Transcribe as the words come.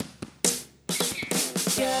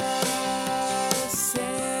Yes,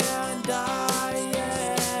 and I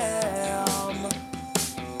am.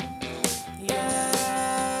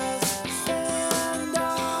 Yes, and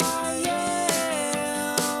I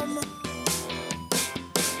am.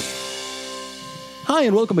 Hi,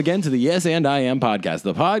 and welcome again to the Yes and I Am podcast,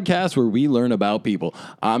 the podcast where we learn about people.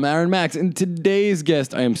 I'm Aaron Max, and today's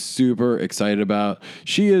guest I am super excited about.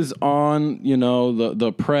 She is on,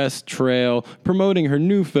 the press trail promoting her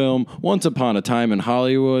new film, Once Upon a Time in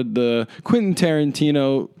Hollywood, the Quentin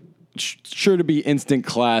Tarantino, sure to be instant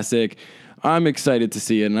classic. I'm excited to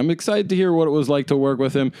see it, and I'm excited to hear what it was like to work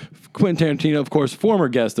with him. Quentin Tarantino, of course, former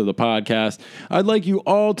guest of the podcast. I'd like you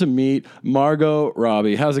all to meet Margot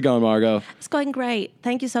Robbie. How's it going, Margot? It's going great.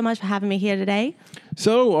 Thank you so much for having me here today.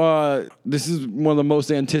 So, this is one of the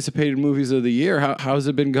most anticipated movies of the year. How's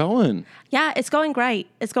it been going? Yeah, it's going great.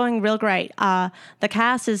 It's going real great. The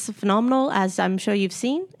cast is phenomenal, as I'm sure you've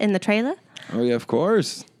seen in the trailer. Oh, yeah, of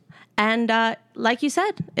course. And like you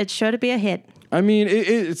said, it's sure to be a hit. I mean,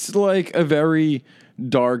 it's like a very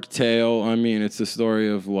dark tale. I mean, it's the story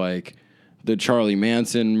of like the Charlie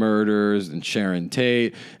Manson murders and Sharon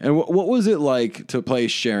Tate. And what was it like to play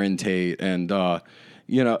Sharon Tate? And, I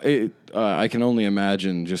can only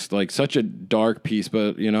imagine just like such a dark piece,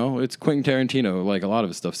 but, it's Quentin Tarantino. Like a lot of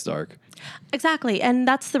his stuff's dark. Exactly. And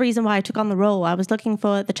that's the reason why I took on the role. I was looking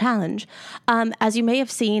for the challenge. As you may have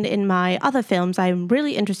seen in my other films, I'm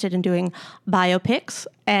really interested in doing biopics.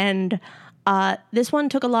 And this one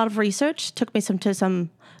took a lot of research, took me to some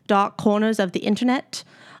dark corners of the internet.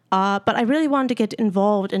 But I really wanted to get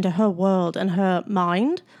involved into her world and her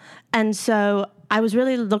mind. And so I was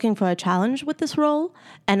really looking for a challenge with this role.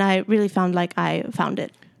 And I really found like I found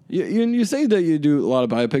it. You say that you do a lot of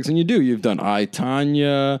biopics, and you do. You've done I,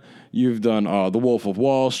 Tonya. You've done The Wolf of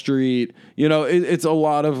Wall Street. It's a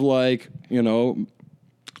lot of like,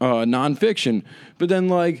 nonfiction. But then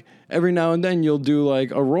like every now and then you'll do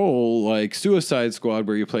like a role like Suicide Squad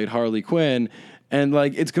where you played Harley Quinn. And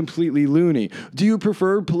like it's completely loony. Do you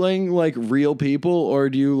prefer playing like real people, or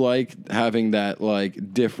do you like having that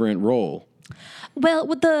like different role? Well,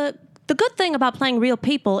 with the good thing about playing real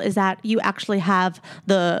people is that you actually have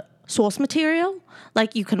the source material.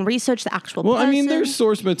 Like you can research the actual person. I mean, there's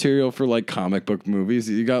source material for like comic book movies.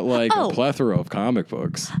 You got like a plethora of comic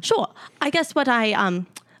books. Sure. I guess what I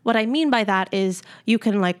mean by that is you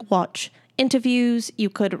can like watch interviews, you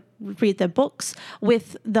could read their books.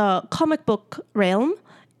 With the comic book realm,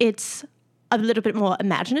 it's a little bit more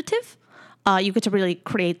imaginative. You get to really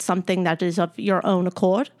create something that is of your own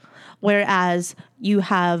accord, whereas you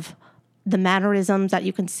have the mannerisms that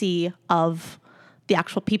you can see of the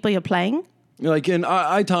actual people you're playing. Like in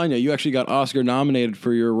I, Tonya, you actually got Oscar nominated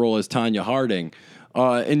for your role as Tonya Harding.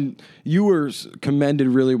 And you were commended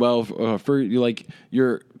really well for like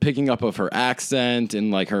your picking up of her accent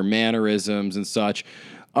and like her mannerisms and such.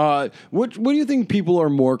 What do you think people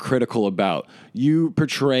are more critical about? You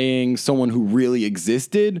portraying someone who really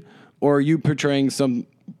existed, or you portraying some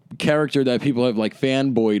character that people have like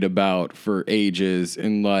fanboyed about for ages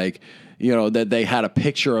and like, that they had a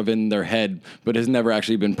picture of in their head, but has never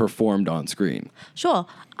actually been performed on screen? Sure.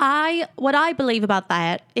 What I believe about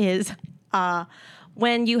that is,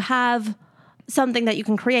 when you have something that you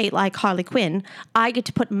can create like Harley Quinn, I get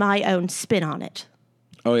to put my own spin on it.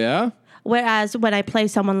 Oh, yeah? Whereas when I play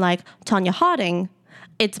someone like Tonya Harding,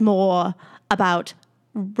 it's more about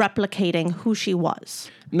replicating who she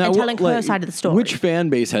was and telling her side of the story. Which fan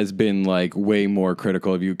base has been like way more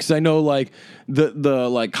critical of you? Because I know like the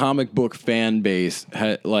like comic book fan base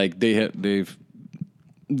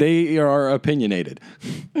they are opinionated.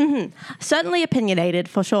 Mm-hmm. Certainly opinionated,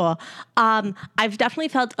 for sure. I've definitely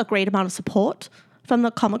felt a great amount of support from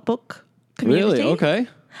the comic book community. Really? Okay.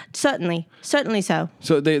 Certainly so.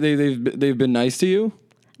 So they've been nice to you?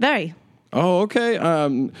 Very. Oh, okay.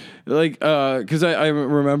 Because I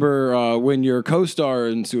remember when your co-star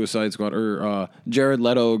in Suicide Squad, or Jared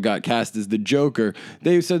Leto, got cast as the Joker,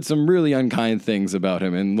 they said some really unkind things about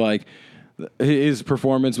him, and like his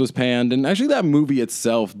performance was panned, and actually that movie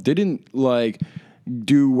itself didn't like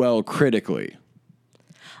do well critically.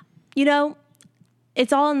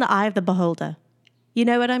 It's all in the eye of the beholder. You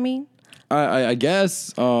know what I mean? I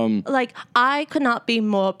guess. Like, I could not be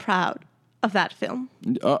more proud of that film.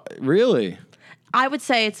 Really? I would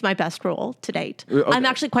say it's my best role to date. Okay. I'm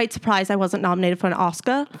actually quite surprised I wasn't nominated for an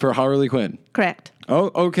Oscar. For Harley Quinn? Correct.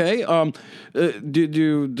 Oh, okay. Do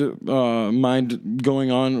you mind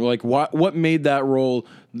going on? Like, what made that role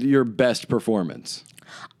your best performance?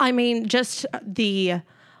 I mean, just the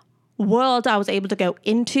world I was able to go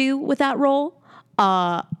into with that role.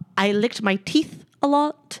 I licked my teeth a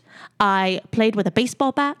lot. I played with a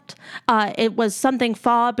baseball bat. It was something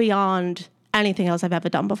far beyond anything else I've ever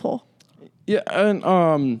done before. Yeah,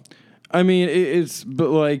 and I mean, it's but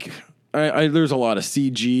like, there's a lot of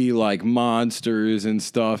CG like monsters and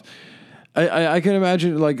stuff. I can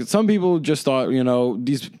imagine like some people just thought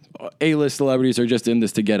these A-list celebrities are just in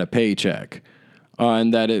this to get a paycheck,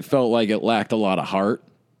 and that it felt like it lacked a lot of heart.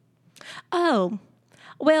 Oh,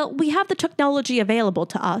 well, we have the technology available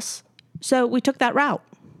to us, so we took that route.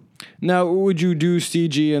 Now, would you do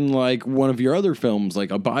CG in like one of your other films,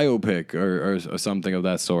 like a biopic or something of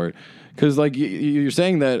that sort? Because like you're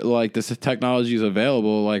saying that like this technology is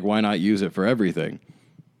available, like why not use it for everything?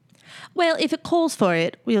 Well, if it calls for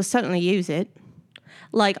it, we'll certainly use it.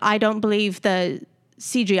 Like, I don't believe the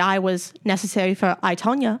CGI was necessary for I,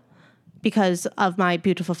 Tonya because of my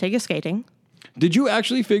beautiful figure skating. Did you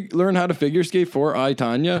actually learn how to figure skate for I,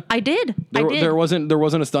 Tonya? I did. There wasn't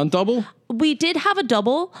a stunt double? We did have a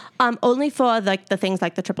double, only for like the things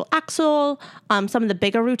like the triple axel, some of the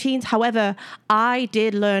bigger routines. However, I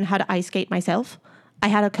did learn how to ice skate myself. I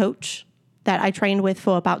had a coach that I trained with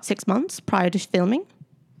for about 6 months prior to filming.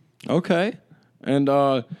 Okay. And,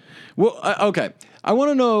 okay. I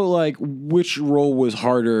want to know, like, which role was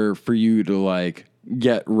harder for you to, like,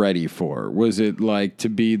 get ready for? Was it, like, to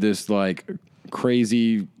be this, like,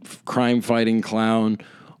 crazy crime-fighting clown?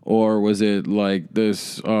 Or was it, like,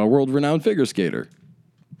 this world-renowned figure skater?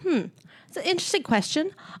 It's an interesting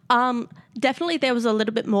question. Definitely there was a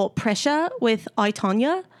little bit more pressure with I,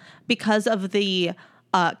 Tonya because of the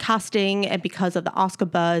casting and because of the Oscar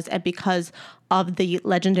buzz and because of the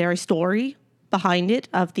legendary story behind it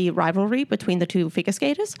of the rivalry between the two figure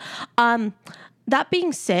skaters. That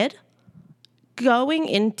being said, going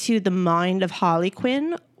into the mind of Harley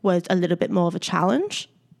Quinn was a little bit more of a challenge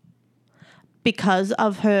because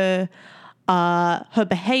of her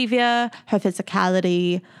behavior, her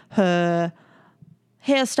physicality, her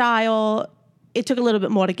hairstyle. It took a little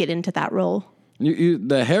bit more to get into that role.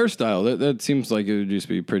 The hairstyle, that seems like it would just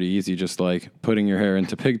be pretty easy, just like putting your hair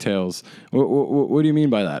into pigtails. What do you mean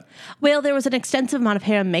by that? Well, there was an extensive amount of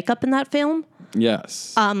hair and makeup in that film.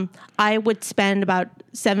 Yes. I would spend about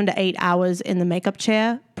 7 to 8 hours in the makeup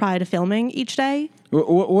chair prior to filming each day.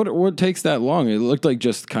 What takes that long? It looked like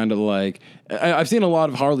just kind of like... I've seen a lot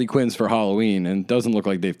of Harley Quinns for Halloween, and it doesn't look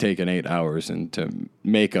like they've taken 8 hours into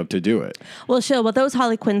makeup to do it. Well, sure. Well, those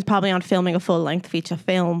Harley Quinns probably aren't filming a full-length feature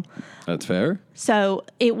film. That's fair. So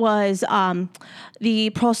it was the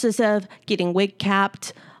process of getting wig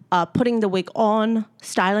capped, putting the wig on,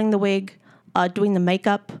 styling the wig, doing the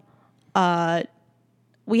makeup.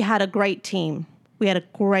 We had a great team. We had a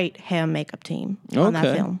great hair and makeup team on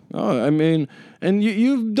that film. Oh, I mean, and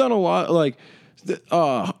you've done a lot. Like,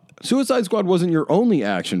 Suicide Squad wasn't your only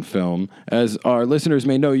action film. As our listeners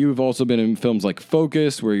may know, you've also been in films like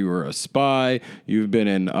Focus, where you were a spy. You've been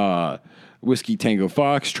in Whiskey Tango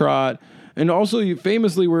Foxtrot. And also, you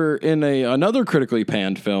famously were in another critically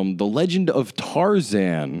panned film, The Legend of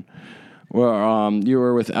Tarzan, where you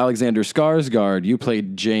were with Alexander Skarsgård. You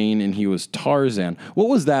played Jane, and he was Tarzan. What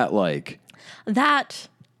was that like? That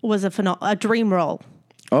was a dream role.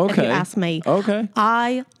 Okay. If you ask me. Okay.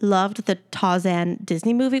 I loved the Tarzan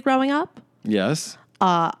Disney movie growing up. Yes.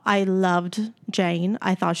 I loved Jane.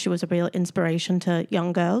 I thought she was a real inspiration to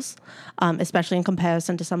young girls, especially in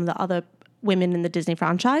comparison to some of the other women in the Disney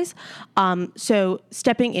franchise. So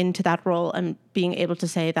stepping into that role and being able to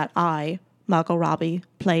say that Margot Robbie,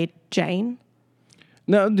 played Jane.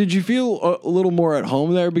 Now, did you feel a little more at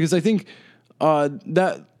home there? Because I think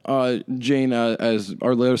that Jane, as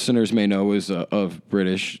our listeners may know, is of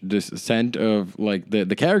British descent, of like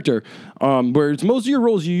the character. Whereas most of your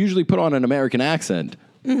roles, you usually put on an American accent.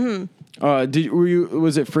 Mm-hmm.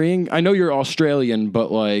 Was it freeing? I know you're Australian,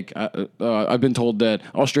 but like I've been told that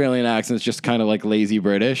Australian accent's just kind of like lazy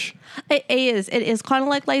British. It is kind of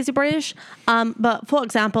like lazy British. But for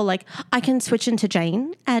example, like I can switch into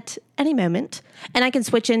Jane at any moment, and I can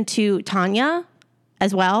switch into Tonya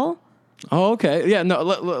as well. Oh, okay. Yeah, no,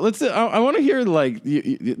 let's. I want to hear, like,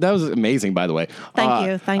 that was amazing, by the way.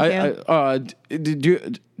 Thank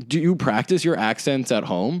you. Do you practice your accents at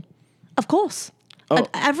home? Of course. Oh.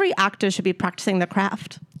 Every actor should be practicing their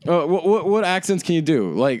craft. What accents can you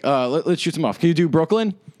do? Like, let's shoot them off. Can you do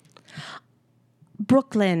Brooklyn?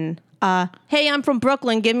 Brooklyn. Hey, I'm from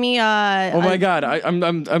Brooklyn. Give me oh my God,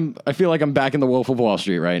 I feel like I'm back in the Wolf of Wall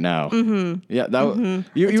Street right now. Mm-hmm. Yeah, that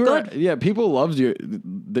you were good. Yeah, people loved you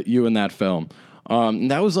in that film.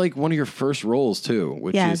 That was like one of your first roles too,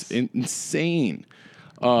 which is insane.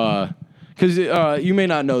 Because you may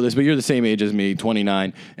not know this, but you're the same age as me,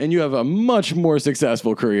 29, and you have a much more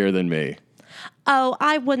successful career than me. Oh,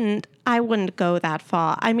 I wouldn't I wouldn't go that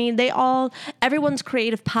far. I mean, everyone's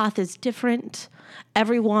creative path is different.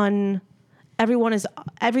 Everything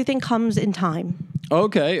comes in time.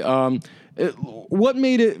 Okay. What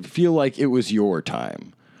made it feel like it was your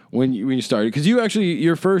time when you started? Because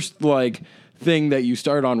your first like thing that you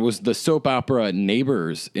started on was the soap opera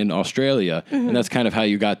Neighbours in Australia, and that's kind of how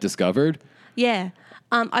you got discovered. Yeah.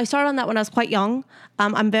 I started on that when I was quite young.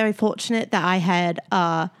 I'm very fortunate that I had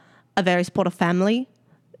a very supportive family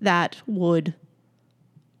that would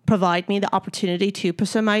provide me the opportunity to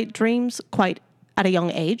pursue my dreams quite at a young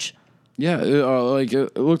age. Yeah,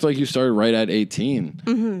 it looked like you started right at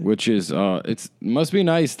 18, which is it must be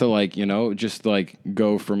nice to like just like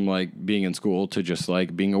go from like being in school to just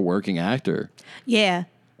like being a working actor. Yeah.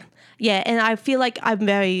 Yeah, and I feel like I'm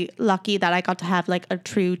very lucky that I got to have like a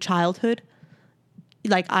true childhood.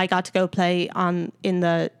 Like I got to go play in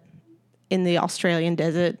the Australian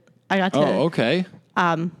desert. I got to Oh, okay.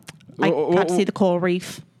 I got to see the coral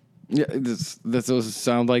reef. Yeah, this those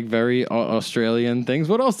sound like very Australian things.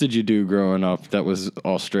 What else did you do growing up that was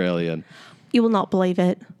Australian? You will not believe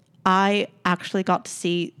it. I actually got to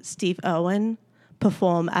see Steve Irwin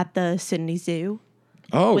perform at the Sydney Zoo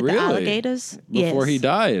Oh, with really? the alligators. Before he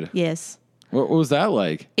died. Yes. What was that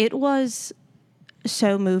like? It was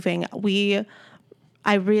so moving.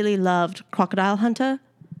 I really loved Crocodile Hunter.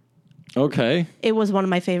 Okay. It was one of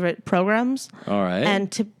my favorite programs. All right. And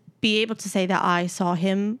to be able to say that I saw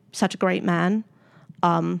him, such a great man,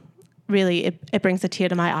 really, it brings a tear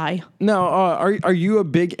to my eye. Now, are you a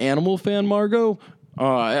big animal fan, Margot?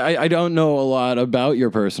 I don't know a lot about your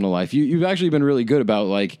personal life. You've actually been really good about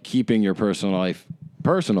like keeping your personal life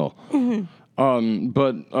personal.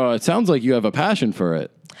 But it sounds like you have a passion for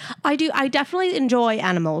it. I do. I definitely enjoy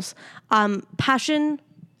animals. Passion,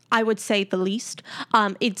 I would say the least.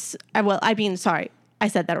 Sorry, I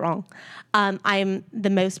said that wrong. I'm the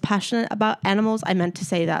most passionate about animals. I meant to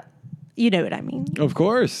say that. You know what I mean. Of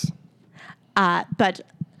course. But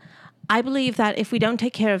I believe that if we don't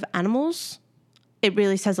take care of animals, it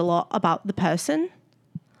really says a lot about the person.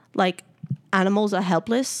 Like, animals are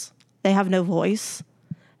helpless. They have no voice.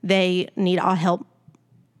 They need our help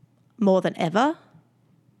more than ever.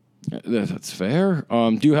 That's fair.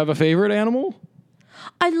 Do you have a favorite animal?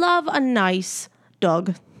 I love a nice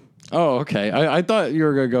dog. Oh, okay. I thought you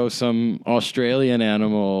were going to go some Australian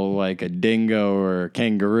animal like a dingo or a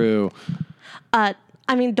kangaroo.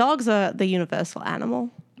 Dogs are the universal animal.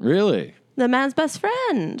 Really? The man's best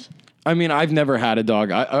friend. I mean, I've never had a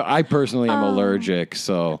dog. I personally am allergic,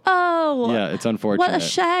 so Oh. yeah, it's unfortunate. What a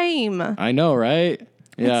shame. I know, right?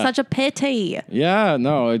 Yeah. It's such a pity. Yeah,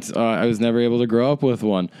 no, it's I was never able to grow up with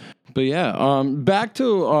one. But yeah, back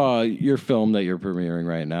to your film that you're premiering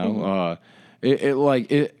right now.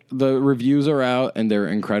 The reviews are out and they're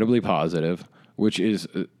incredibly positive, which is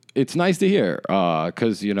it's nice to hear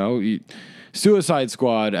because Suicide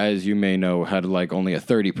Squad, as you may know, had like only a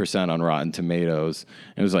 30% on Rotten Tomatoes.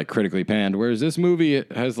 It was like critically panned, whereas this movie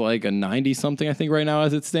has like a 90 something, I think, right now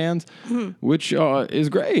as it stands, which is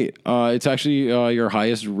great. It's actually your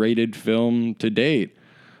highest rated film to date.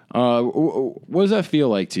 What does that feel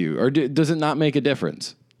like to you, or does it not make a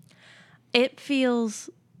difference? It feels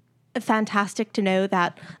fantastic to know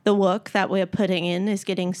that the work that we're putting in is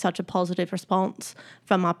getting such a positive response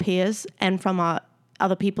from our peers and from our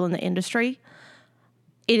other people in the industry.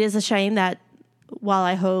 It is a shame that while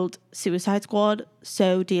I hold Suicide Squad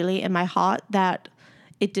so dearly in my heart, that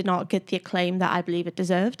it did not get the acclaim that I believe it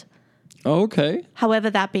deserved. Oh, okay. However,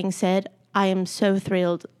 that being said, I am so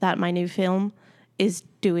thrilled that my new film is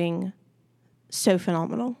doing so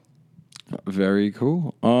phenomenal. Very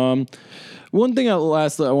cool. One thing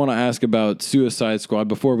lastly I want to ask about Suicide Squad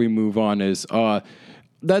before we move on is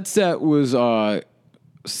that set was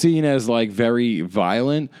seen as like very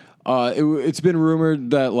violent. It's been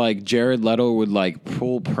rumored that like Jared Leto would like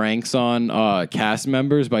pull pranks on cast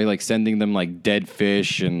members by like sending them like dead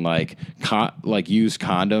fish and like used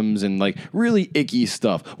condoms and like really icky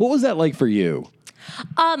stuff. What was that like for you?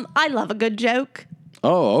 I love a good joke.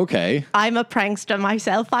 Oh, okay. I'm a prankster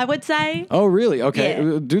myself, I would say. Oh, really? Okay.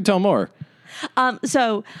 Yeah. Do tell more.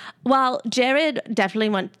 So while Jared definitely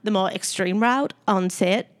went the more extreme route on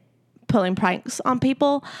set, pulling pranks on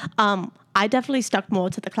people, I definitely stuck more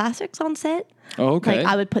to the classics on set. Oh, okay. Like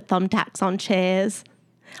I would put thumbtacks on chairs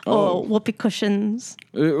or whoopee cushions.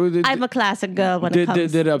 I'm a classic girl when it comes.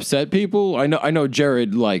 Did it upset people? I know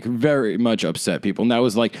Jared like very much upset people, and that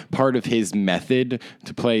was like part of his method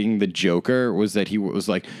to playing the Joker was that he was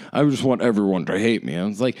like, I just want everyone to hate me. I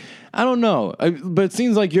was like, I don't know, but it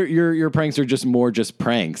seems like your pranks are just more just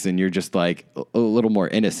pranks, and you're just like a little more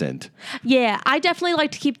innocent. Yeah, I definitely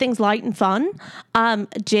like to keep things light and fun.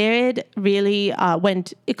 Jared really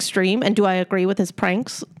went extreme, and do I agree with his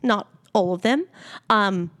pranks? Not all of them.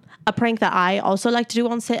 A prank that I also like to do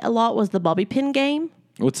on set a lot was the bobby pin game,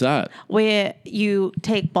 What's that? where you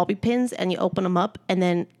take bobby pins and you open them up and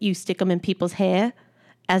then you stick them in people's hair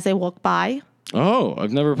as they walk by. Oh,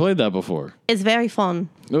 I've never played that before. It's very fun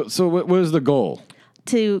So what was the goal?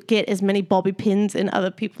 to get as many bobby pins in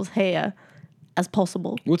other people's hair as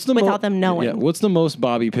possible What's the without them knowing. Yeah, what's the most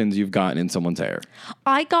bobby pins you've gotten in someone's hair?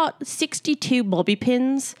 I got 62 bobby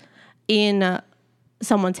pins in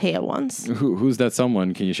someone's hair once. Who's that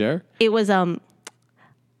someone? Can you share? It was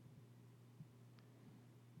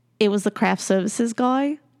the craft services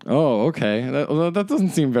guy. Oh, okay. That doesn't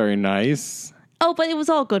seem very nice. Oh, but it was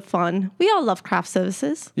all good fun. We all love craft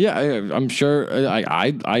services. Yeah, I'm sure.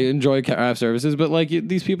 I enjoy craft services, but like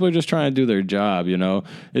these people are just trying to do their job. You know,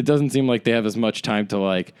 it doesn't seem like they have as much time to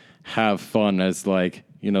like have fun as like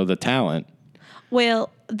the talent. Well,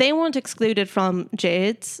 they weren't excluded from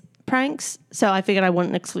Jared's pranks, so I figured I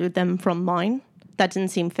wouldn't exclude them from mine. That didn't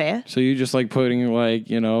seem fair. So you just like putting like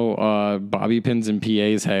bobby pins in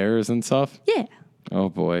PA's hairs and stuff. Yeah. Oh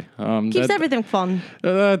boy, Keeps everything fun.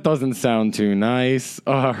 that doesn't sound too nice.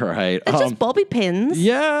 All right, It's just bobby pins.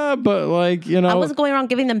 yeah, but like I wasn't going around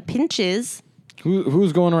giving them pinches.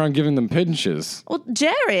 who's going around giving them pinches? Well,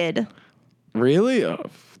 Jared. Really?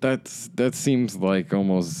 That seems like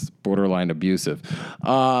almost borderline abusive.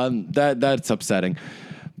 That's upsetting.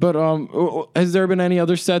 But has there been any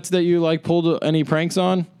other sets that you like pulled any pranks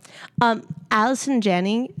on? Allison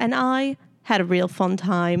Janney and I had a real fun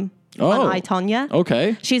time Oh. on I, Tonya.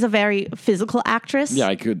 Okay. She's a very physical actress. Yeah,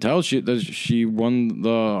 I could tell she won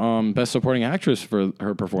the best supporting actress for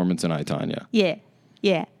her performance in I, Tonya.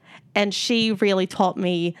 Yeah. And she really taught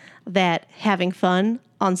me that having fun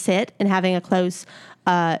on set and having a close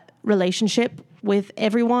relationship with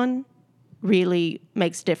everyone really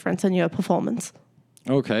makes a difference in your performance.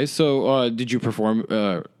 Okay, so did you perform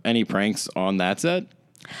any pranks on that set?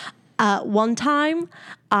 One time,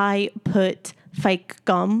 I put fake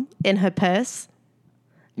gum in her purse,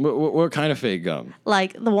 What kind of fake gum?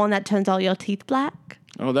 like the one that turns all your teeth black.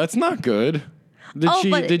 Oh, that's not good.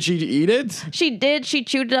 Did she eat it? She did. She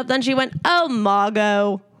chewed it up. Then she went, "Oh,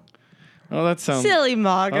 Margot, Oh, that sounds silly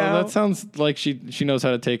Margot." Oh, that sounds like she knows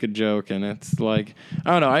how to take a joke, and it's like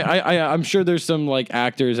I don't know. I'm sure there's some like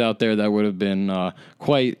actors out there that would have been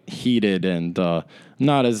quite heated and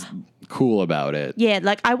not as cool about it. Yeah,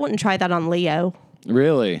 like I wouldn't try that on Leo.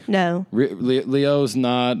 Really? No, Leo's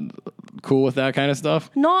not cool with that kind of stuff.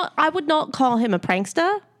 I would not call him a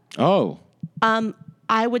prankster. Oh.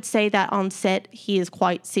 I would say that on set he is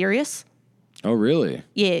quite serious. Oh, really?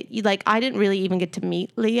 Yeah, I didn't really even get to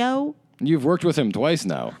meet Leo. You've worked with him twice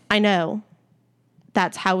now. I know.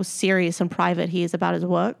 That's how serious and private he is about his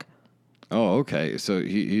work. Oh, okay. So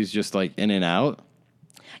he's just like in and out?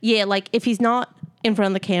 Yeah, like if he's not in front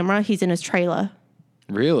of the camera, he's in his trailer.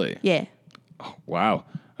 Really? Yeah. Wow.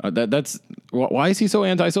 That's why is he so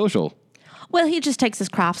antisocial? Well, he just takes his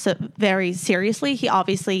craft so very seriously. He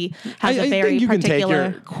obviously has a very think you particular.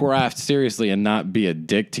 can take your craft seriously and not be a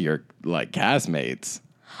dick to your like castmates.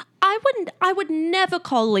 I would never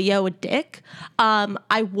call Leo a dick.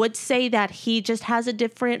 I would say that he just has a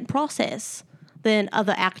different process than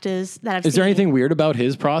other actors that I've seen. Is there anything weird about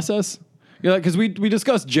his process? Yeah, because we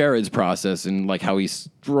discussed Jared's process and like how he's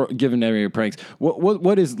given every pranks.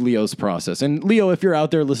 What is Leo's process? And Leo, if you're out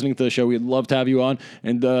there listening to the show, we'd love to have you on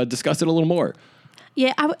and discuss it a little more.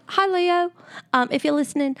 Yeah. Hi, Leo. If you're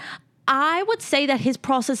listening, I would say that his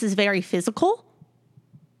process is very physical.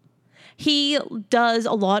 He does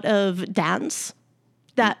a lot of dance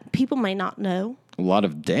that people may not know. A lot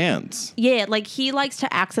of dance. Yeah, like he likes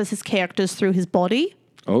to access his characters through his body.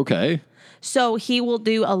 Okay. So he will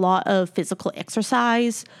do a lot of physical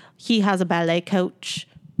exercise. He has a ballet coach.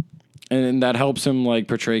 And that helps him like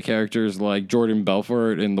portray characters like Jordan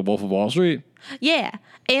Belfort in The Wolf of Wall Street? Yeah.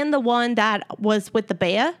 And the one that was with the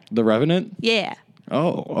bear. The Revenant? Yeah.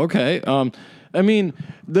 Oh, okay. I mean,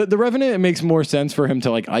 the Revenant, it makes more sense for him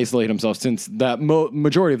to like isolate himself since that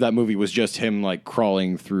majority of that movie was just him like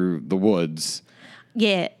crawling through the woods.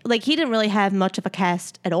 Yeah. Like he didn't really have much of a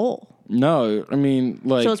cast at all. No, I mean,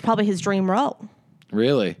 like, So it's probably his dream role.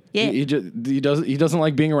 really? Yeah. He doesn't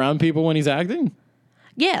like being around people when he's acting.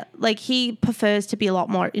 Yeah, like he prefers to be a lot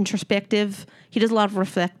more introspective. He does a lot of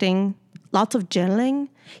reflecting, lots of journaling.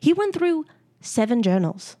 He went through 7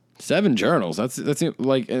 journals 7 journals. That's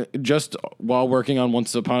like just while working on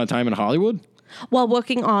Once Upon a Time in Hollywood? while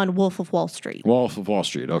working on Wolf of Wall Street. Wolf of Wall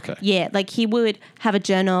Street. Okay. Yeah, like he would have a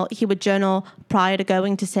journal. He would journal prior to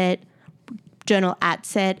going to set, journal at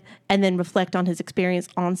set, and then reflect on his experience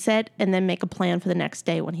on set, and then make a plan for the next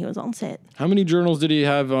day when he was on set. How many journals did he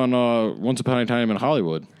have on Once Upon a Time in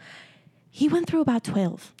Hollywood? He went through about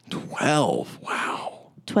 12. 12.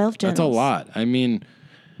 Wow. 12 journals. That's a lot. I mean,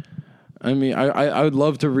 I would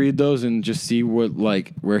love to read those and just see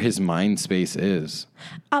where his mind space is.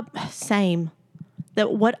 Same.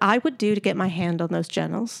 That what I would do to get my hand on those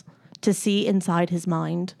journals to see inside his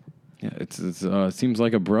mind. Yeah, it seems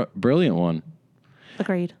like a brilliant one.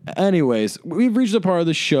 Agreed. Anyways, we've reached a part of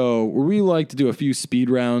the show where we like to do a few speed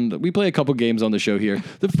round. We play a couple games on the show here.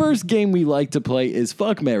 The first game we like to play is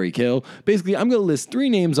Fuck, Marry, Kill. Basically, I'm going to list 3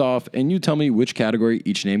 names off, and you tell me which category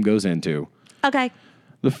each name goes into. Okay.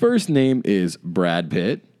 The first name is Brad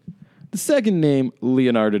Pitt. The second name,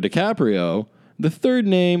 Leonardo DiCaprio. The third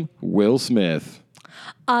name, Will Smith.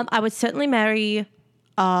 I would certainly marry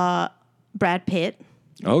Brad Pitt.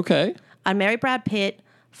 Okay. I'd marry Brad Pitt,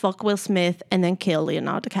 fuck Will Smith, and then kill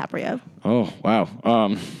Leonardo DiCaprio. Oh,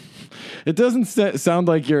 wow. It doesn't sound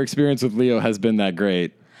like your experience with Leo has been that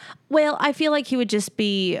great. Well, I feel like he would just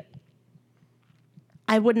be...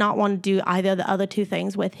 I would not want to do either of the other 2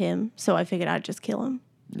 things with him, so I figured I'd just kill him.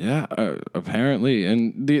 Yeah, apparently.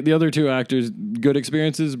 And the other 2 actors, good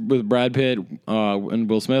experiences with Brad Pitt and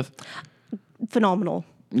Will Smith? Phenomenal.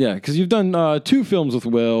 Yeah, because you've done 2 films with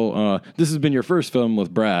Will. This has been your first film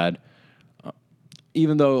with Brad.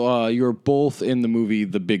 Even though you're both in the movie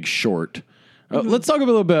The Big Short. Let's talk a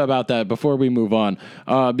little bit about that before we move on.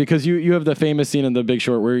 Because you have the famous scene in The Big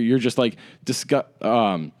Short where you're just like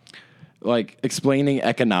explaining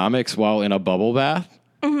economics while in a bubble bath.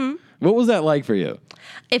 Mm-hmm. What was that like for you?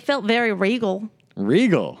 It felt very regal.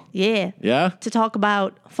 Regal. Yeah. Yeah? To talk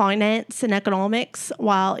about finance and economics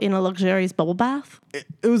while in a luxurious bubble bath.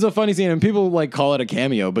 It was a funny scene, and people call it a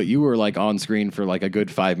cameo, but you were on screen for a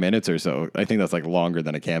good 5 minutes or so. I think that's longer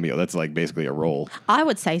than a cameo. That's basically a role. I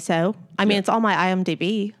would say so. I mean, it's on my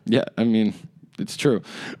IMDb. Yeah, I mean, it's true.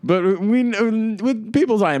 But with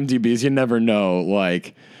people's IMDb's, you never know,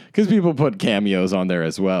 because people put cameos on there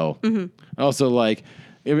as well. Mm-hmm. Also,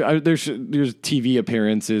 there's TV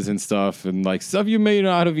appearances and stuff, and stuff you may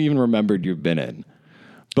not have even remembered you've been in.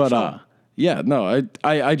 But Sure. yeah, no,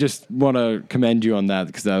 I just want to commend you on that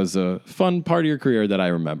because that was a fun part of your career that I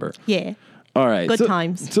remember. Yeah. All right. Good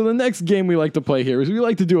times. So the next game we like to play here is we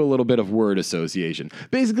like to do a little bit of word association.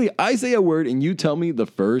 Basically, I say a word and you tell me the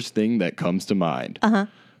first thing that comes to mind. Uh-huh.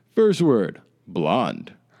 First word,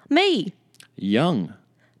 blonde. Me. Young.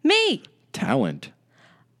 Me. Talent.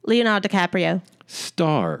 Leonardo DiCaprio.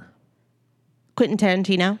 Star. Quentin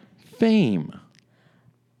Tarantino. Fame.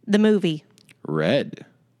 The movie. Red.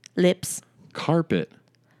 Lips. Carpet.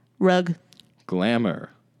 Rug. Glamour.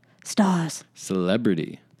 Stars.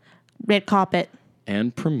 Celebrity. Red carpet.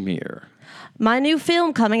 And premiere. My new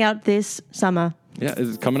film coming out this summer. Yeah,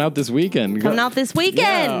 it's coming out this weekend. Coming out this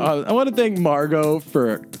weekend. Yeah, I want to thank Margot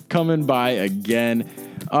for coming by again.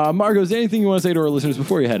 Margot, is there anything you want to say to our listeners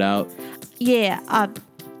before you head out? Yeah.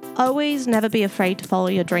 Always never be afraid to follow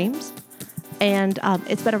your dreams. And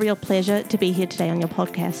it's been a real pleasure to be here today on your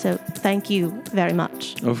podcast. So thank you very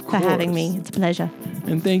much Of for having course. me. It's a pleasure.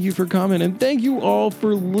 And thank you for coming. And thank you all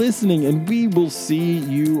for listening. And we will see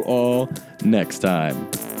you all next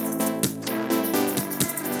time.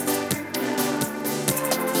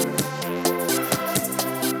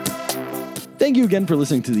 Thank you again for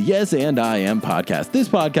listening to the Yes and I Am podcast. This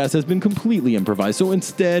podcast has been completely improvised, so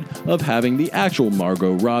instead of having the actual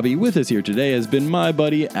Margot Robbie with us here today has been my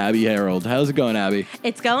buddy, Abby Harold. How's it going, Abby?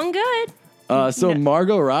 It's going good. So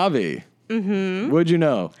Margot Robbie. Mm-hmm. What'd you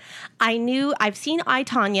know? I've seen I,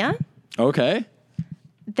 Tonya. Okay.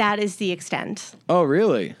 That is the extent. Oh,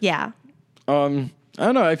 really? Yeah. I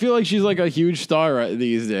don't know. I feel like she's a huge star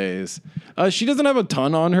these days. She doesn't have a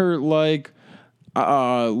ton on her list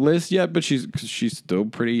yet, but she's still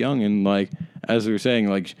pretty young. And as we were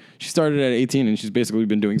saying, she started at 18 and she's basically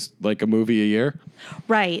been doing a movie a year.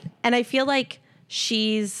 Right. And I feel like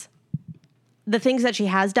the things that she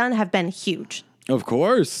has done have been huge. Of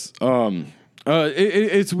course.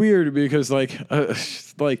 It's weird because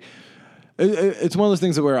it's one of those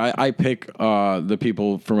things where I pick the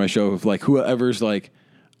people for my show of whoever's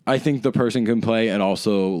I think the person can play, and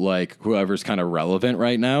also whoever's kind of relevant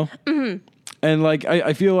right now. Mm-hmm. And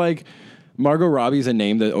I feel like Margot Robbie's a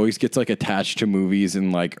name that always gets attached to movies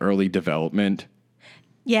in early development.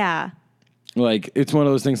 Yeah. Like, it's one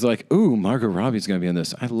of those things like, ooh, Margot Robbie's going to be in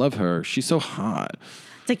this. I love her. She's so hot.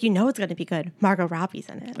 It's like, it's going to be good. Margot Robbie's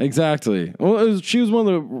in it. Exactly. Well, she was one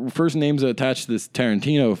of the first names attached to this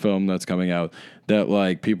Tarantino film that's coming out that,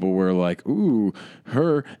 like, people were like, ooh,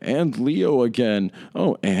 her and Leo again.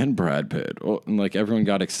 Oh, and Brad Pitt. Oh, and, like, everyone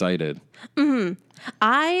got excited.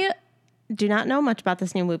 I do not know much about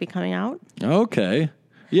this new movie coming out. Okay.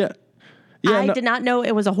 Yeah. Yeah, I did not know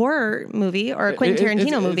it was a horror movie or a Quentin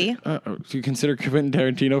Tarantino movie. Do you consider Quentin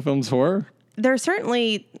Tarantino films horror? They're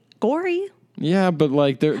certainly gory. Yeah, but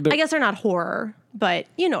like they're I guess they're not horror, but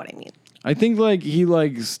you know what I mean. I think like he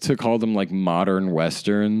likes to call them like modern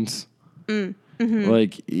westerns.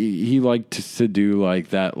 Like he liked to do like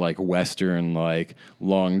that like western like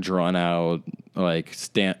long drawn out like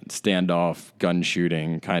standoff gun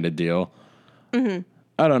shooting kind of deal. I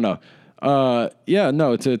don't know. Yeah,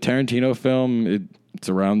 no, it's a Tarantino film. It's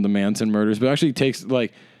around the Manson murders, but actually takes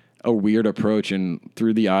like a weird approach and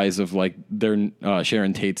through the eyes of like their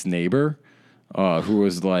Sharon Tate's neighbor, who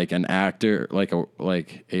was like an actor, I don't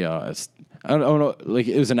know, like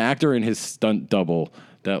it was an actor and his stunt double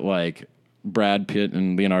that like Brad Pitt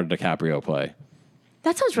and Leonardo DiCaprio play.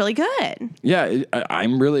 That sounds really good. Yeah,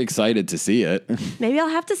 I'm really excited to see it. Maybe I'll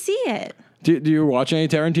have to see it. Do you watch any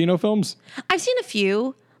Tarantino films? I've seen a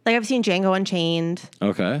few. Like I've seen Django Unchained,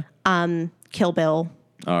 Okay. Kill Bill.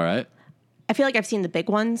 All right. I feel like I've seen the big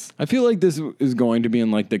ones. I feel like this is going to be in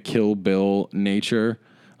like the Kill Bill nature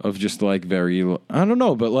of just like very, I don't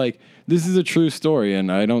know, but like this is a true story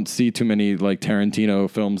and I don't see too many like Tarantino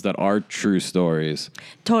films that are true stories.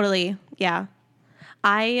 Totally. Yeah.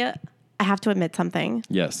 I have to admit something.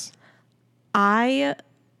 Yes. I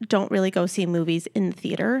don't really go see movies in the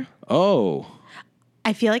theater. Oh,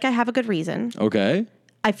 I feel like I have a good reason. okay.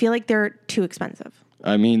 I feel like they're too expensive.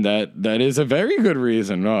 I mean, that is a very good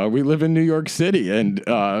reason. We live in New York City and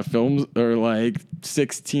films are like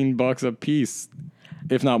 $16 a piece,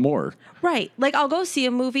 if not more. Right. Like I'll go see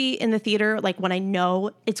a movie in the theater like when I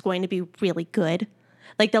know it's going to be really good.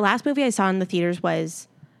 Like the last movie I saw in the theaters was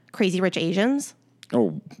Crazy Rich Asians.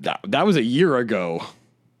 Oh, that was a year ago.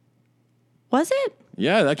 Was it?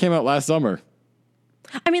 Yeah, that came out last summer.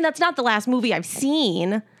 I mean, that's not the last movie I've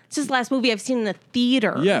seen. It's just the last movie I've seen in the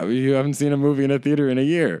theater. Yeah, you haven't seen a movie in a theater in a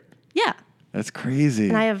year. Yeah. That's crazy.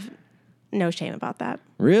 And I have no shame about that.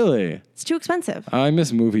 Really? It's too expensive. I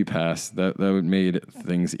miss Movie Pass. That would made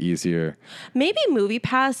things easier. Maybe Movie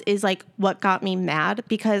Pass is like what got me mad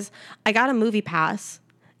because I got a Movie Pass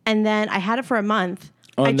and then I had it for a month.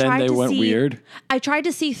 Oh, and then they went weird? I tried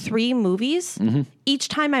to see 3 movies. Each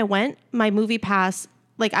time I went, my Movie Pass,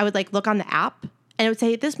 like I would like look on the app and it would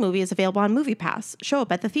say, this movie is available on Movie Pass. Show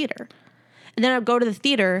up at the theater. And then I'd go to the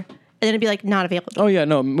theater and then it'd be like, not available. Oh, yeah.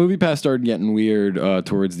 No, Movie Pass started getting weird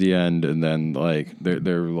towards the end. And then like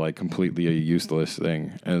they're like completely a useless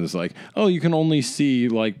thing. And it's like, oh, you can only see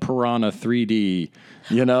like Piranha 3D,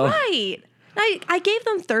 you know? Right. I gave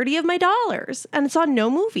them $30 of my dollars and saw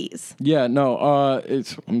no movies. Yeah, no,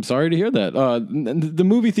 I'm sorry to hear that. The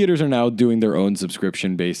movie theaters are now doing their own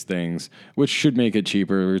subscription-based things, which should make it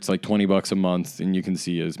cheaper. It's like $20 a month, and you can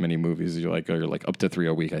see as many movies as you like, or like up to 3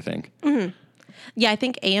 a week, I think. Yeah, I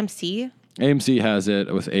think AMC. AMC has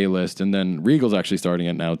it with A-List, and then Regal's actually starting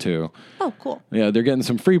it now, too. Oh, cool. Yeah, they're getting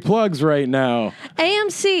some free plugs right now.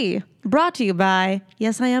 AMC, brought to you by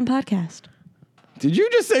Yes I Am Podcast. Did you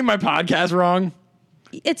just say my podcast wrong?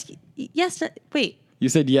 It's yes. Wait, You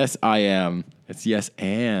said yes, I am. It's yes,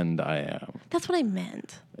 and I am. that's what I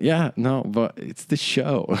meant. Yeah, no, but it's the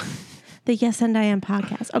show. The Yes and I Am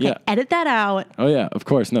Podcast. Okay, Yeah. edit that out. Oh yeah, of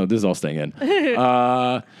course. No, this is all staying in.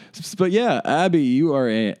 But yeah, Abby, you are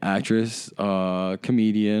an actress,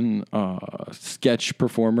 comedian, sketch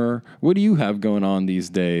performer. What do you have going on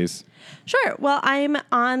these days? Sure. Well, I'm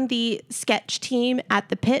on the sketch team at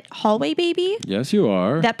the Pit Hallway Baby Yes, you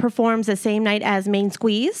are. that performs the same night as Main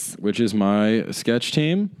Squeeze. Which is my sketch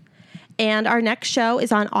team. And our next show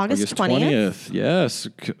is on August 20th. Yes.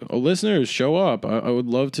 Listeners, show up. I would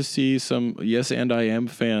love to see some Yes and I Am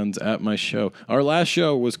fans at my show. Our last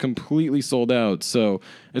show was completely sold out. So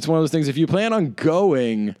it's one of those things, if you plan on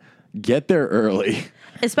going, get there early.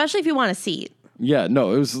 Especially if you want a seat. Yeah,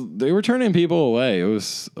 no, they were turning people away. It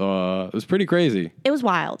was pretty crazy. It was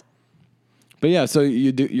wild. But yeah, so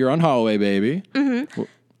you're on Hallway Baby. Mm-hmm.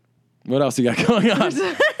 What else you got going on?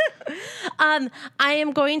 I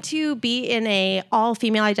am going to be in a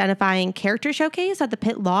all-female identifying character showcase at the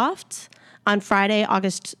Pit Loft on Friday,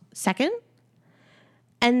 August 2nd.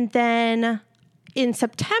 And then in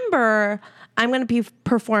September, I'm going to be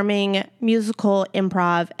performing musical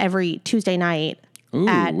improv every Tuesday night Ooh,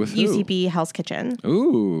 at with who? UCB Hell's Kitchen.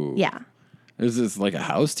 Ooh. Yeah. Is this like a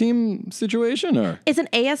house team situation or? It's an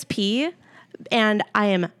ASP, and I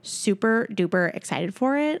am super duper excited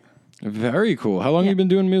for it. Very cool. How long have you been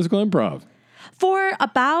doing musical improv? For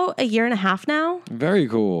about a year and a half now. Very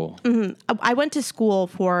cool. I went to school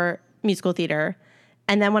for musical theater,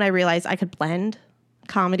 and then when I realized I could blend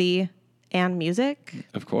comedy and music,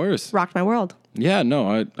 Of course. rocked my world. Yeah, no,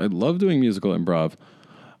 I love doing musical improv.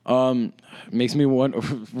 Makes me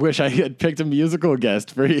wish I had picked a musical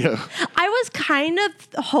guest for you. I was kind of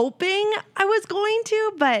hoping I was going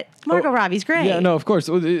to, but Margot Robbie's great. Yeah, no, of course.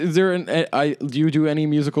 Is there do you do any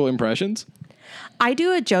musical impressions? I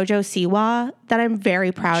do a JoJo Siwa that I'm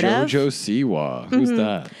very proud of. JoJo Siwa. Who's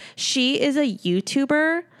that? She is a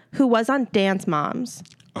YouTuber who was on Dance Moms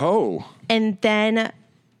Oh. and then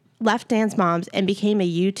left Dance Moms and became a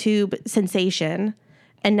YouTube sensation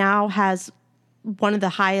and now has one of the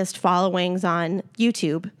highest followings on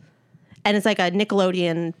YouTube. And it's like a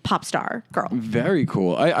Nickelodeon pop star girl. Very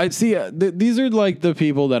cool. I see. These are like the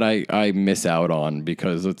people that I miss out on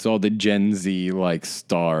because it's all the Gen Z like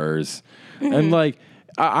stars, and like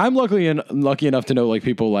I'm lucky enough to know like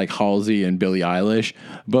people like Halsey and Billie Eilish,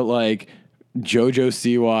 but like JoJo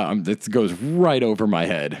Siwa, that goes right over my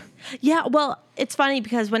head. Yeah, well, it's funny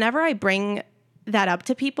because whenever I bring that up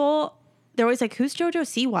to people, they're always like, "Who's JoJo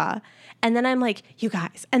Siwa?" And then I'm like, "You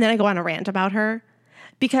guys," and then I go on a rant about her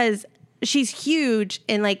because she's huge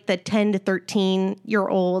in like the 10 to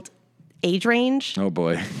 13-year-old age range. Oh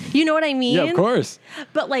boy. You know what I mean? Yeah, of course.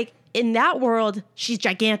 But like in that world, she's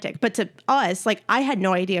gigantic. But to us, like I had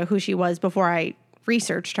no idea who she was before I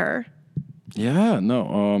researched her. Yeah,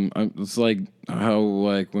 no. It's like how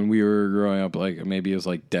like when we were growing up, like maybe it was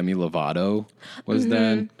like Demi Lovato was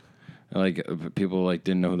then. Like people like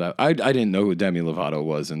didn't know who that. I didn't know who Demi Lovato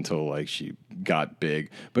was until like she got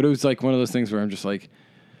big. But it was like one of those things where I'm just like,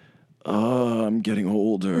 oh, I'm getting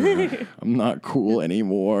older. I'm not cool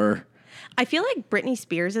anymore. I feel like Britney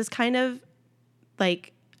Spears is kind of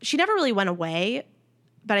like, she never really went away,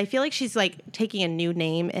 but I feel like she's like taking a new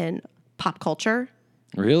name in pop culture.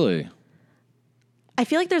 Really? I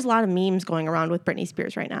feel like there's a lot of memes going around with Britney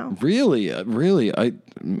Spears right now. Really? Really?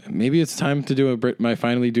 Maybe it's time to do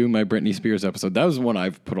finally do my Britney Spears episode. That was one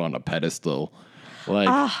I've put on a pedestal.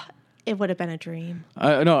 Like, It would have been a dream.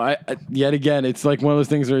 I know. Yet again, it's like one of those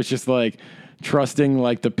things where it's just like trusting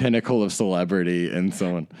like the pinnacle of celebrity and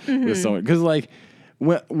someone with someone. Because like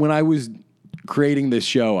when I was creating this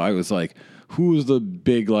show, I was like, who's the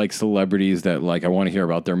big like celebrities that like I want to hear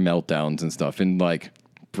about their meltdowns and stuff, and like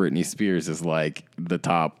Britney Spears is like the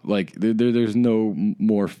top. Like there's no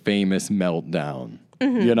more famous meltdown,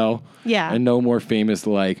 you know? Yeah. And no more famous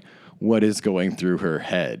like what is going through her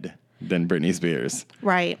head than Britney Spears.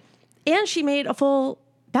 Right. And she made a full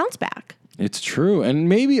bounce back. It's true. And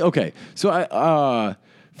maybe, okay, so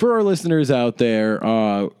for our listeners out there,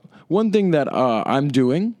 one thing that I'm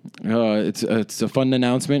doing, it's a fun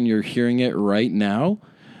announcement, and you're hearing it right now,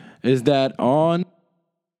 is that on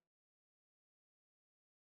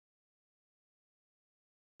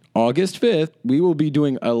August 5th, we will be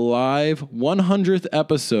doing a live 100th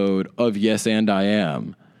episode of Yes and I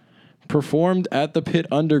Am, performed at the Pit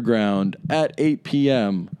Underground at 8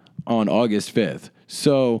 p.m. on August 5th.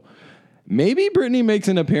 So maybe Britney makes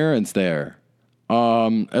an appearance there.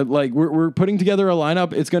 Like we're putting together a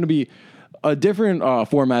lineup. It's going to be a different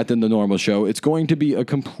format than the normal show. It's going to be a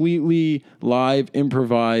completely live,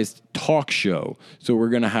 improvised talk show. So we're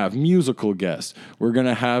going to have musical guests. We're going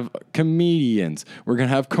to have comedians. We're going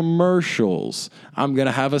to have commercials. I'm going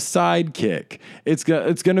to have a sidekick. It's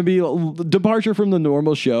going to be a departure from the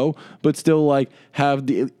normal show, but still like have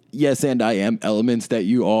the Yes and I Am elements that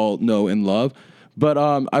you all know and love. But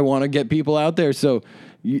I want to get people out there. So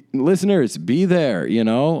listeners, be there, you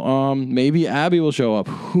know. Maybe Abby will show up.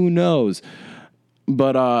 Who knows?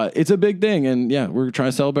 But it's a big thing. And yeah, we're trying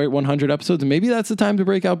to celebrate 100 episodes. And maybe that's the time to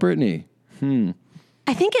break out Britney.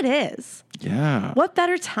 I think it is. Yeah. What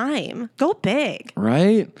better time? Go big.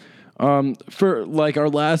 Right? For like our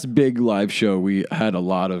last big live show, we had a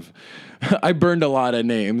lot of, I burned a lot of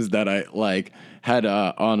names that I like had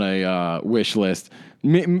on a wish list.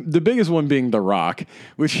 The biggest one being The Rock,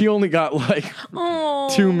 which he only got like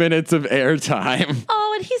 2 minutes of airtime.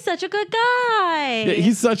 Oh, and he's such a good guy. Yeah,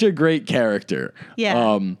 he's such a great character.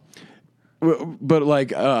 Yeah. But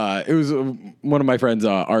like, it was one of my friends,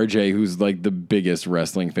 RJ, who's like the biggest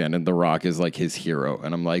wrestling fan, and The Rock is like his hero.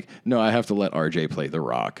 And I'm like, no, I have to let RJ play The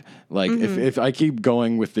Rock. Like, if I keep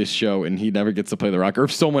going with this show and he never gets to play The Rock, or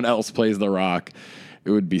if someone else plays The Rock, it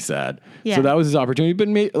would be sad. Yeah. So that was his opportunity.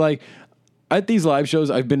 But like, at these live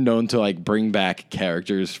shows, I've been known to like bring back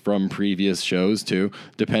characters from previous shows too,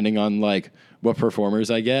 depending on like what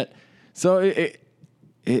performers I get. So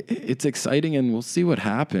it's exciting, and we'll see what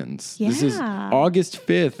happens. This is Yeah. August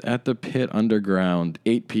 5th at the Pit Underground,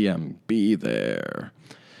 8 p.m. Be there.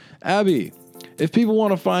 Abby, if people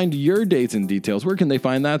want to find your dates and details, where can they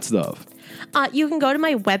find that stuff? You can go to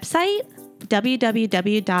my website,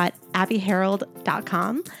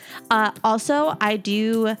 www.abbyharold.com. Also, I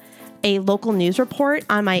do a local news report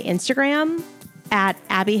on my Instagram at just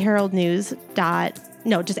Abby Harold News.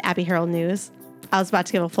 I was about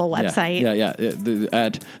to give a full website. Yeah.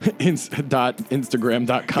 At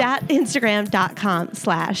Instagram.com. At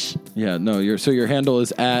Instagram.com/. Yeah, no, your handle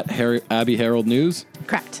is at Abby Harold News.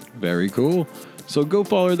 Correct. Very cool. So go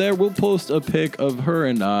follow her there. We'll post a pic of her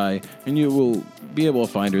and I, and you will be able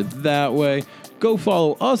to find her that way. Go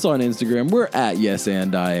follow us on Instagram. We're at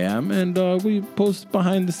YesAndIam, and we post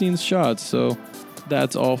behind the scenes shots, so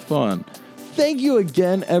that's all fun. Thank you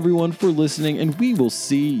again, everyone, for listening, and we will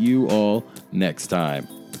see you all next time.